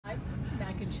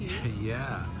cheese.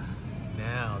 Yeah.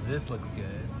 Now, this looks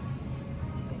good.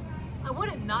 I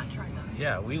wouldn't not try them.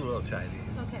 Yeah, we will try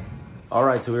these. Okay. All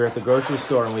right, so we were at the grocery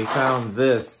store and we found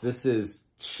this. This is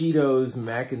Cheetos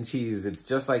mac and cheese. It's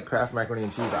just like Kraft macaroni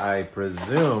and cheese, I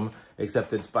presume,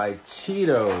 except it's by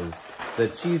Cheetos, the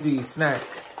cheesy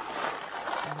snacks.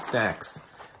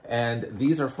 And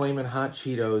these are Flamin' Hot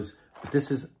Cheetos, but this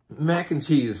is mac and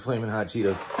cheese Flamin' Hot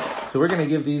Cheetos. So we're gonna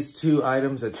give these two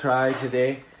items a try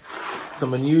today.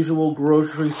 Some unusual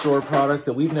grocery store products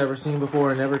that we've never seen before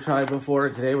and never tried before.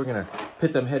 And today we're gonna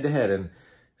pit them head to head and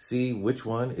see which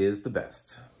one is the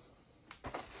best.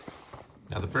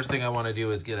 Now, the first thing I want to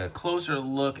do is get a closer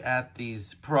look at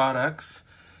these products.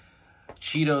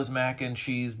 Cheetos mac and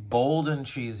cheese, bold and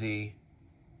cheesy,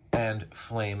 and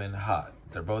Flamin' Hot.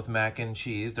 They're both mac and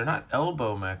cheese. They're not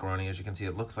elbow macaroni. As you can see,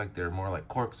 it looks like they're more like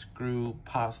corkscrew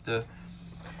pasta.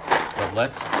 But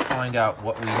let's find out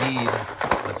what we need.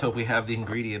 Let's hope we have the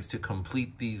ingredients to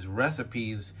complete these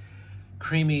recipes.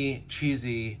 Creamy,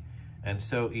 cheesy, and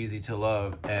so easy to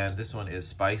love. And this one is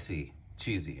spicy,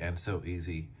 cheesy, and so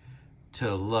easy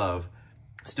to love.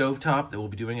 Stovetop, that we'll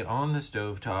be doing it on the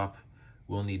stovetop.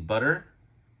 We'll need butter.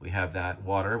 We have that.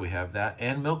 Water, we have that.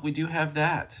 And milk, we do have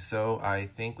that. So I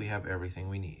think we have everything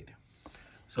we need.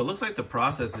 So it looks like the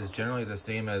process is generally the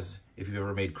same as if you've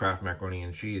ever made Kraft macaroni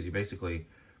and cheese. You basically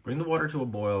bring the water to a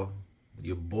boil.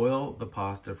 You boil the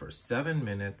pasta for 7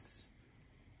 minutes.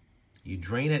 You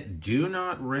drain it. Do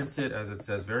not rinse it, as it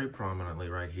says very prominently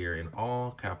right here in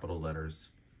all capital letters.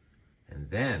 And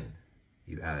then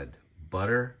you add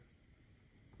butter,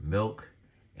 milk,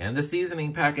 and the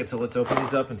seasoning packet. So let's open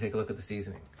these up and take a look at the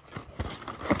seasoning.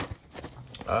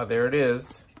 There it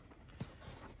is.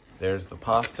 There's the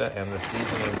pasta and the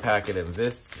seasoning packet, and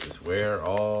this is where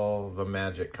all the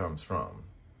magic comes from.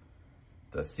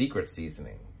 The secret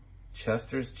seasoning.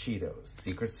 Chester's Cheetos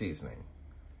secret seasoning.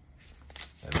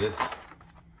 And this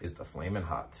is the Flamin'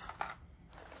 Hot.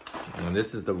 And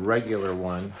this is the regular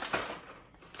one.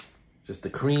 Just the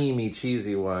creamy,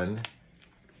 cheesy one.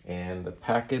 And the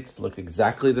packets look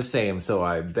exactly the same, so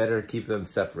I better keep them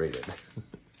separated.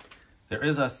 There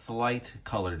is a slight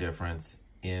color difference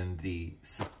in the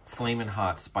Flamin'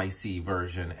 Hot spicy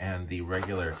version and the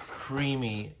regular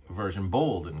creamy version,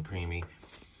 bold and creamy.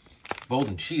 Bold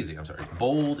and cheesy, I'm sorry.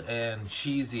 Bold and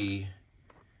cheesy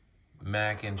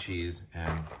mac and cheese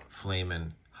and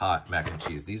Flamin' Hot mac and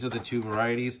cheese. These are the two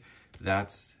varieties.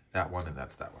 That's that one and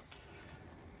that's that one.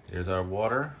 Here's our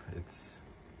water.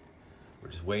 We're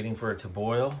just waiting for it to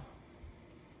boil.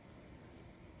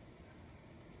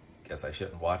 Guess I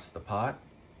shouldn't watch the pot.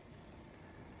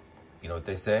 You know what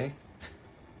they say?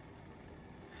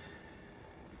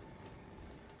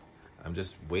 I'm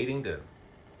just waiting to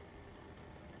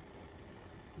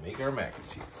make our mac and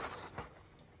cheese.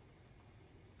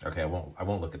 Okay, I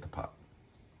won't look at the pot.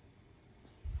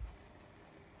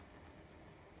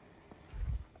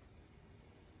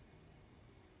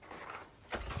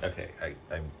 Okay,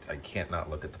 I can't not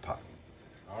look at the pot.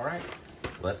 All right,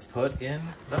 let's put in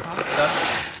the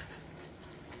pasta.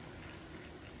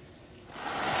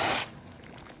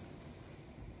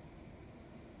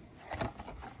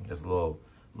 There's a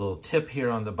little tip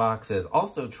here on the box says,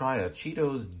 also try a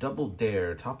Cheetos Double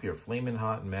Dare. Top your Flamin'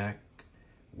 Hot mac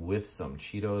with some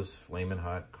Cheetos Flamin'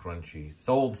 Hot Crunchy.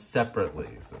 Sold separately.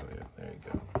 So there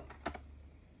you go.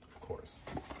 Of course.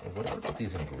 What about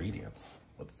these ingredients?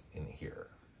 What's in here?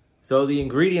 So the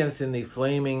ingredients in the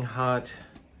Flaming Hot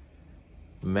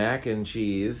mac and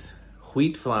cheese: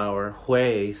 wheat flour,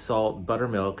 whey, salt,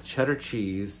 buttermilk, cheddar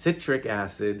cheese, citric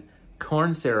acid,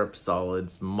 corn syrup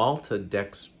solids,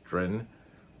 maltodextrin,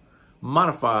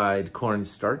 modified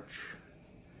cornstarch,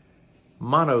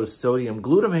 monosodium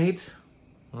glutamate,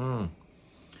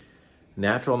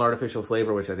 natural and artificial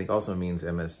flavor, which I think also means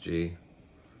MSG,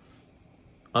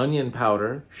 onion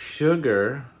powder,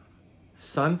 sugar,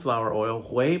 sunflower oil,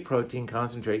 whey protein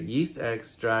concentrate, yeast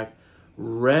extract,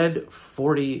 red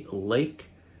 40 lake,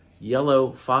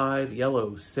 yellow 5,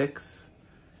 yellow 6,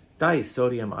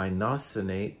 disodium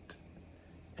inosinate,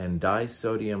 and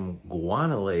disodium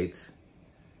guanylate,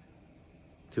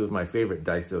 two of my favorite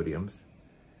disodiums,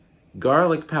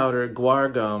 garlic powder,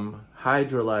 guar gum,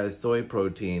 hydrolyzed soy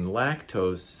protein,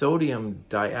 lactose, sodium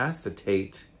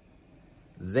diacetate,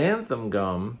 xanthan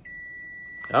gum.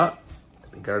 I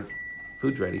think our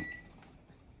food's ready.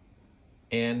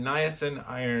 And niacin,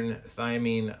 iron,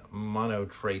 thiamine,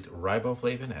 monotrate,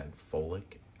 riboflavin, and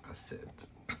folic acid.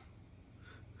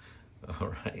 All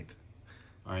right.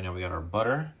 All right, now we got our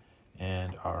butter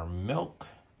and our milk.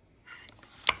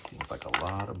 Seems like a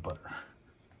lot of butter.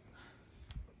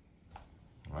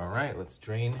 All right, let's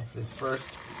drain this first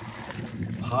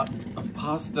pot of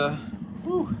pasta.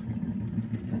 Whew.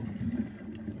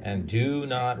 And do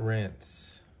not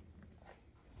rinse.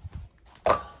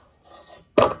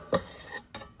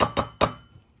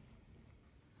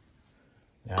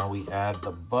 Now we add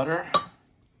the butter.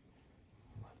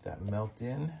 Let that melt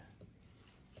in.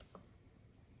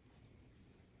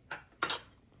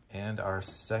 And our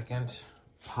second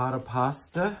pot of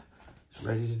pasta is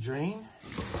ready to drain.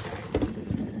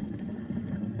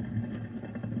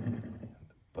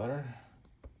 Butter.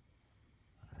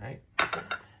 All right.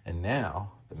 And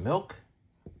now the milk.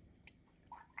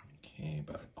 Okay,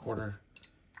 about a 1/4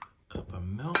 cup of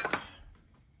milk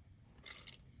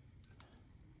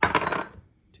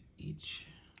to each.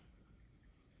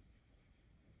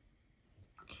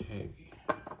 Okay.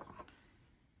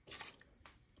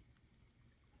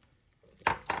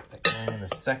 And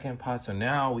the second pot. So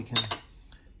now we can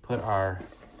put our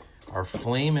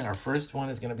Flamin. Our first one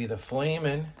is going to be the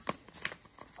Flamin.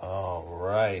 All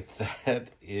right, that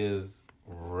is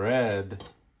red.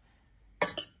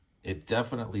 It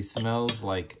definitely smells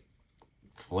like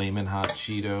Flamin' Hot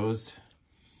Cheetos.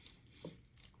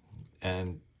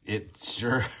 And it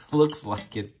sure looks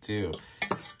like it too.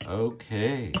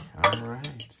 Okay, all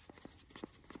right.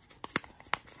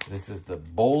 This is the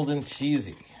bold and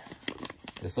cheesy.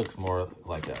 This looks more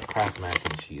like a Kraft mac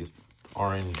and cheese,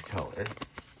 orange color.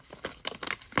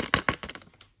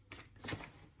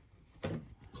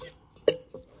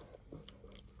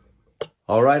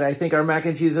 All right, I think our mac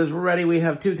and cheese is ready. We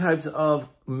have 2 types of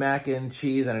mac and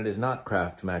cheese, and it is not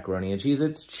Kraft macaroni and cheese.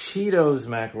 It's Cheetos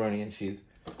macaroni and cheese.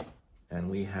 And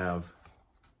we have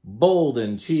bold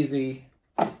and cheesy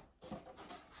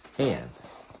and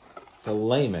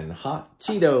Flamin' Hot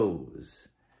Cheetos.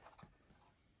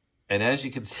 And as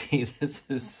you can see, this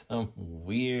is some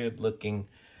weird looking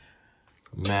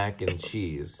mac and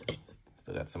cheese.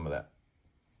 Still got some of that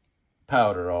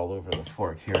powder all over the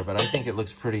fork here, but I think it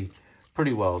looks pretty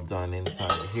well done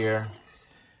inside of here.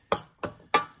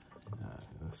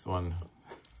 This one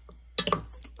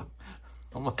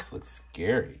almost looks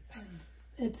scary.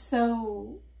 It's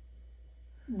so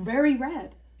very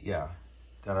red. Yeah.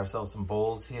 Got ourselves some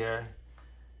bowls here.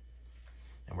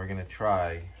 And we're going to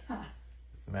try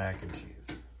this mac and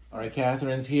cheese. All right,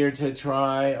 Catherine's here to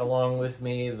try, along with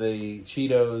me, the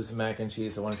Cheetos mac and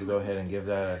cheese. So why don't you go ahead and give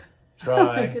that a try. Oh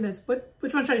my goodness.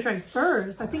 Which one should I try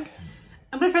first? I think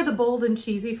I'm going to try the bold and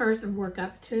cheesy first and work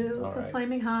up to the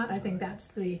Flaming Hot. I think that's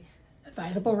the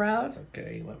advisable route.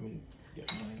 Okay, let me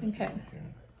get mine. Okay.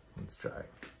 Let's try.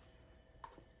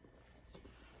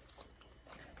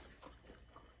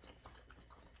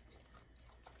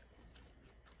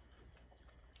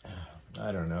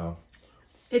 I don't know.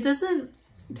 It doesn't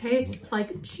taste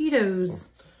like Cheetos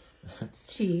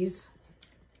cheese.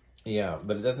 Yeah,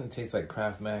 but it doesn't taste like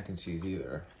Kraft mac and cheese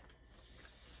either.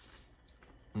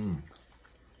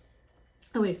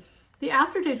 Oh wait, the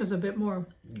aftertaste was a bit more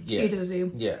Cheetos-y.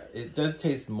 Yeah, it does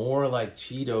taste more like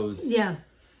Cheetos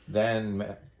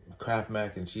than Kraft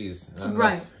mac and cheese.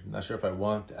 Right. Not sure if I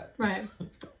want that. Right.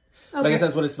 But I guess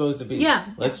that's what it's supposed to be. Yeah.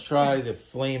 Let's try the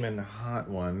Flamin' Hot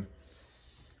one.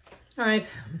 All right.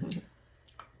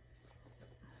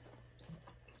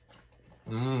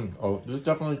 Oh, this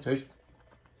definitely tastes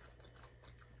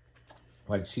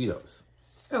like Cheetos.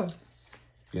 Oh.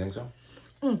 You think so?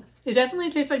 It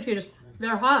definitely tastes like Cheetos.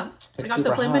 They're hot. I got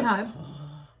the Flamin' Hot.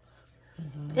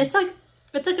 It's like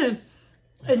an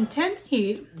intense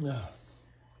heat.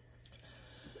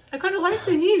 I kind of like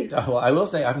the heat. Oh, well, I will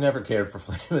say I've never cared for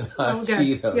Flamin' Hot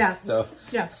Cheetos. Yeah. So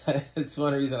yeah, it's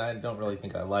one reason I don't really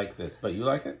think I like this. But you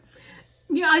like it?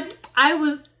 Yeah, I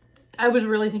was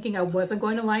really thinking I wasn't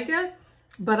going to like it,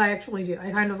 but I actually do. I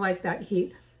kind of like that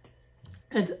heat.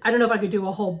 And I don't know if I could do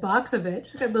a whole box of it.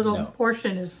 Just a little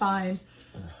portion is fine.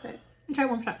 Okay. Try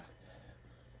one shot.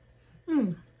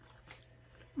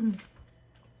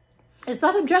 It's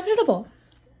not objectionable,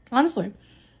 honestly.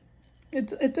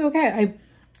 It's okay.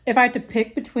 If I had to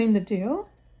pick between the two,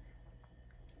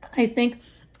 I think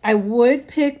I would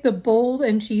pick the bold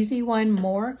and cheesy one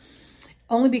more,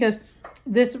 only because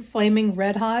this Flaming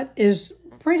Red Hot is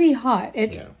pretty hot.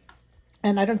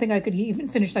 And I don't think I could even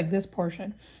finish like this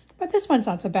portion. But this one's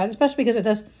not so bad, especially because it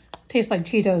does taste like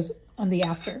Cheetos on the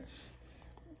after.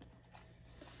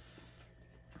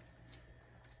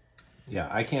 Yeah,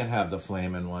 I can't have the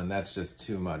Flamin' one. That's just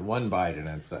too much. One bite and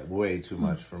it's like way too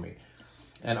much for me.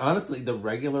 And honestly, the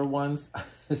regular ones,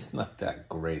 it's not that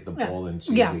great. The bold and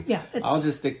cheesy. Yeah. I'll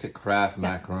just stick to Kraft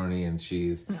macaroni and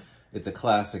cheese. Yeah. It's a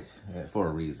classic for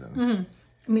a reason.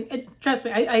 I mean, trust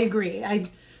me, I agree. I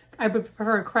would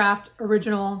prefer Kraft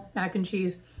original mac and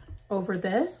cheese over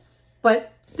this.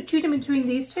 But But choosing between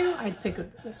these two, I'd pick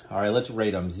this one. All right, let's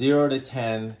rate them 0 to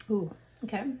 10. Ooh,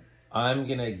 okay. I'm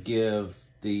gonna give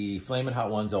the Flamin' Hot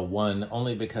ones a 1,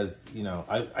 only because, you know,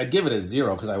 I'd give it a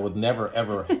 0 because I would never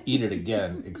ever eat it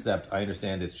again. Except I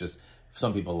understand it's just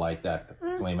some people like that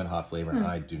Flamin' Hot flavor, and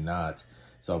I do not.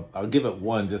 So I'll give it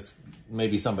 1. Just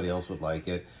maybe somebody else would like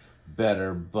it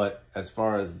better. But as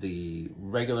far as the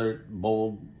regular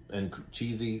bold and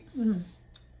cheesy, you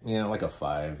know, like a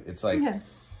 5. It's like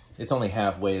it's only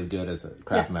halfway as good as a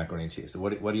Kraft macaroni and cheese. So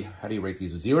how do you rate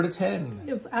these? 0 to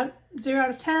 10? 0 out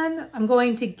of 10. I'm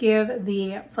going to give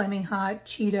the Flaming Hot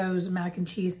Cheetos mac and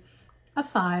cheese a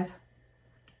 5.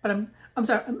 But I'm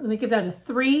sorry, let me give that a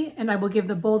 3, and I will give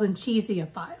the bold and cheesy a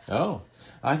 5. Oh,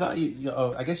 I thought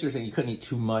I guess you were saying you couldn't eat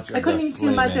too much of it. I couldn't eat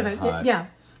too much of it. Yeah.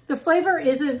 The flavor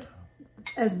isn't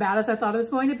as bad as I thought it was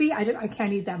going to be. I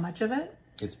can't eat that much of it.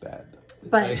 It's bad.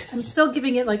 But I'm still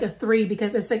giving it like a 3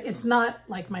 because it's not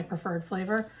like my preferred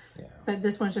flavor. Yeah. But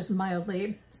this one's just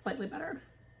mildly, slightly better.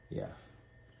 Yeah.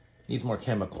 Needs more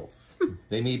chemicals.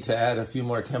 They need to add a few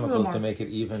more chemicals to make it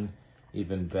even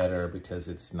better because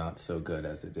it's not so good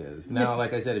as it is. Now,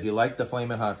 like I said, if you like the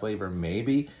Flamin' Hot flavor,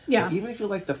 maybe. Yeah. But even if you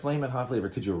like the Flamin' Hot flavor,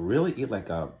 could you really eat like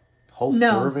a whole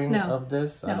serving of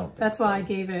this? No, I don't think that's why I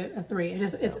gave it a 3.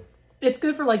 It's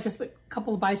good for like just a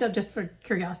couple of bites out, just for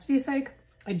curiosity's sake.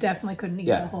 I definitely couldn't eat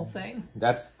the whole thing.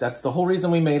 That's the whole reason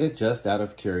we made it, just out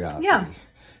of curiosity. Yeah.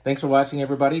 Thanks for watching,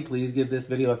 everybody. Please give this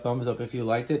video a thumbs up if you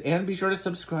liked it, and be sure to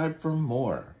subscribe for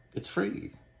more. It's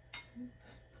free.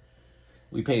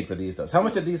 We paid for these, though. How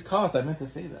much did these cost? I meant to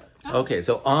say that. Oh. Okay,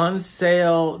 so on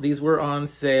sale. These were on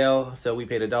sale, so we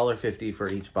paid $1.50 for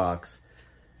each box.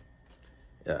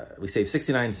 We saved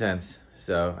 69 cents,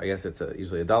 so I guess it's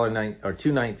usually $1.09 or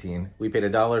 $2.19. We paid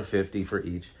 $1.50 for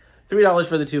each. $3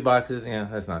 for the 2 boxes. Yeah,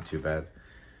 that's not too bad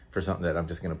for something that I'm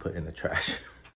just going to put in the trash.